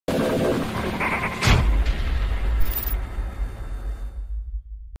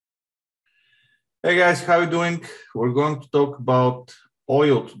Hey guys, how you doing? We're going to talk about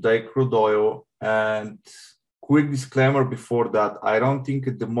oil today, crude oil, and quick disclaimer before that. I don't think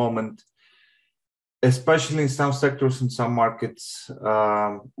at the moment, especially in some sectors, in some markets,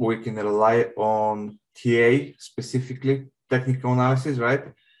 we can rely on TA, specifically technical analysis, right?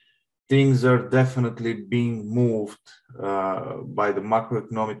 Things are definitely being moved by the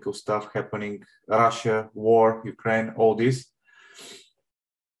macroeconomical stuff happening, Russia, war, Ukraine, all this.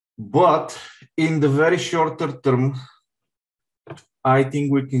 But in the very shorter term, I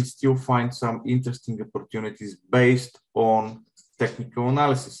think we can still find some interesting opportunities based on technical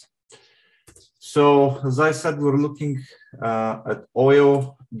analysis. So, as I said, we're looking at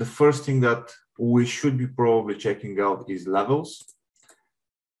oil. The first thing that we should be probably checking out is levels.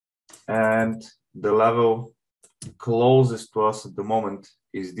 And the level closest to us at the moment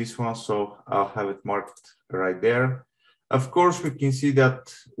is this one. So I'll have it marked right there. Of course, we can see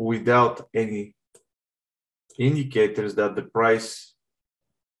that without any indicators that the price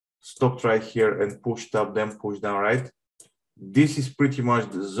stopped right here and pushed up, then pushed down, right? This is pretty much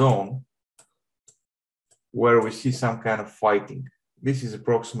the zone where we see some kind of fighting. This is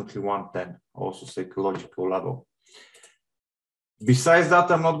approximately 110, also psychological level. Besides that,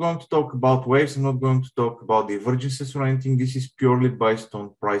 I'm not going to talk about waves. I'm not going to talk about divergences or anything. This is purely based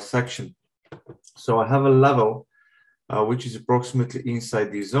on price action. So I have a level which is approximately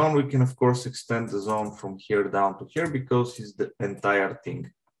inside the zone. We can, of course, extend the zone from here down to here because it's the entire thing.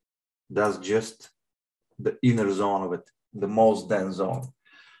 That's just the inner zone of it, the most dense zone.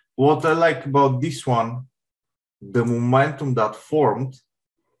 What I like about this one, the momentum that formed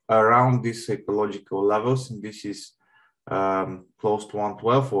around these psychological levels, and this is close to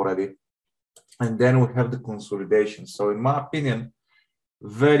 112 already. And then we have the consolidation. So in my opinion,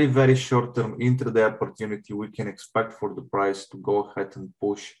 very, very short-term intraday opportunity we can expect for the price to go ahead and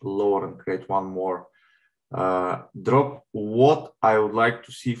push lower and create one more drop. What I would like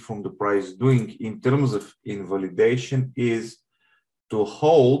to see from the price doing in terms of invalidation is to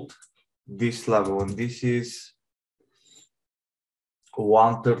hold this level, and this is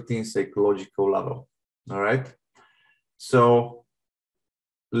 113 psychological level. All right. So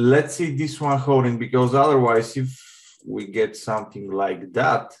let's see this one holding, because otherwise, if we get something like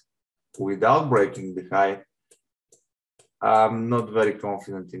that without breaking the high, I'm not very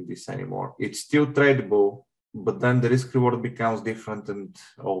confident in this anymore. It's still tradable, but then the risk reward becomes different and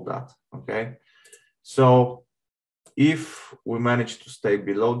all that. Okay. So if we manage to stay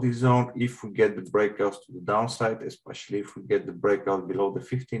below this zone, if we get the breakouts to the downside, especially if we get the breakout below the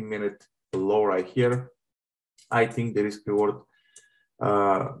 15-minute low right here, I think the risk reward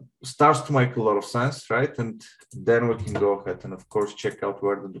starts to make a lot of sense, right? And then we can go ahead and, of course, check out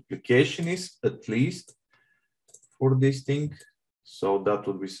where the duplication is, at least for this thing. So that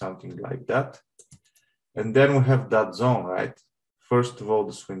would be something like that. And then we have that zone, right? First of all,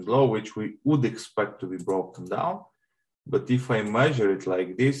 the swing low, which we would expect to be broken down. But if I measure it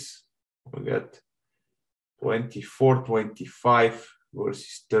like this, we get 24, 25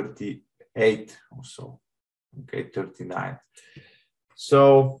 versus 38 or so. Okay, 39.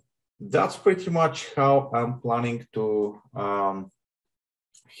 So that's pretty much how I'm planning to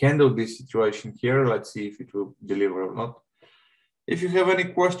handle this situation here. Let's see if it will deliver or not. If you have any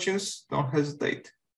questions, don't hesitate.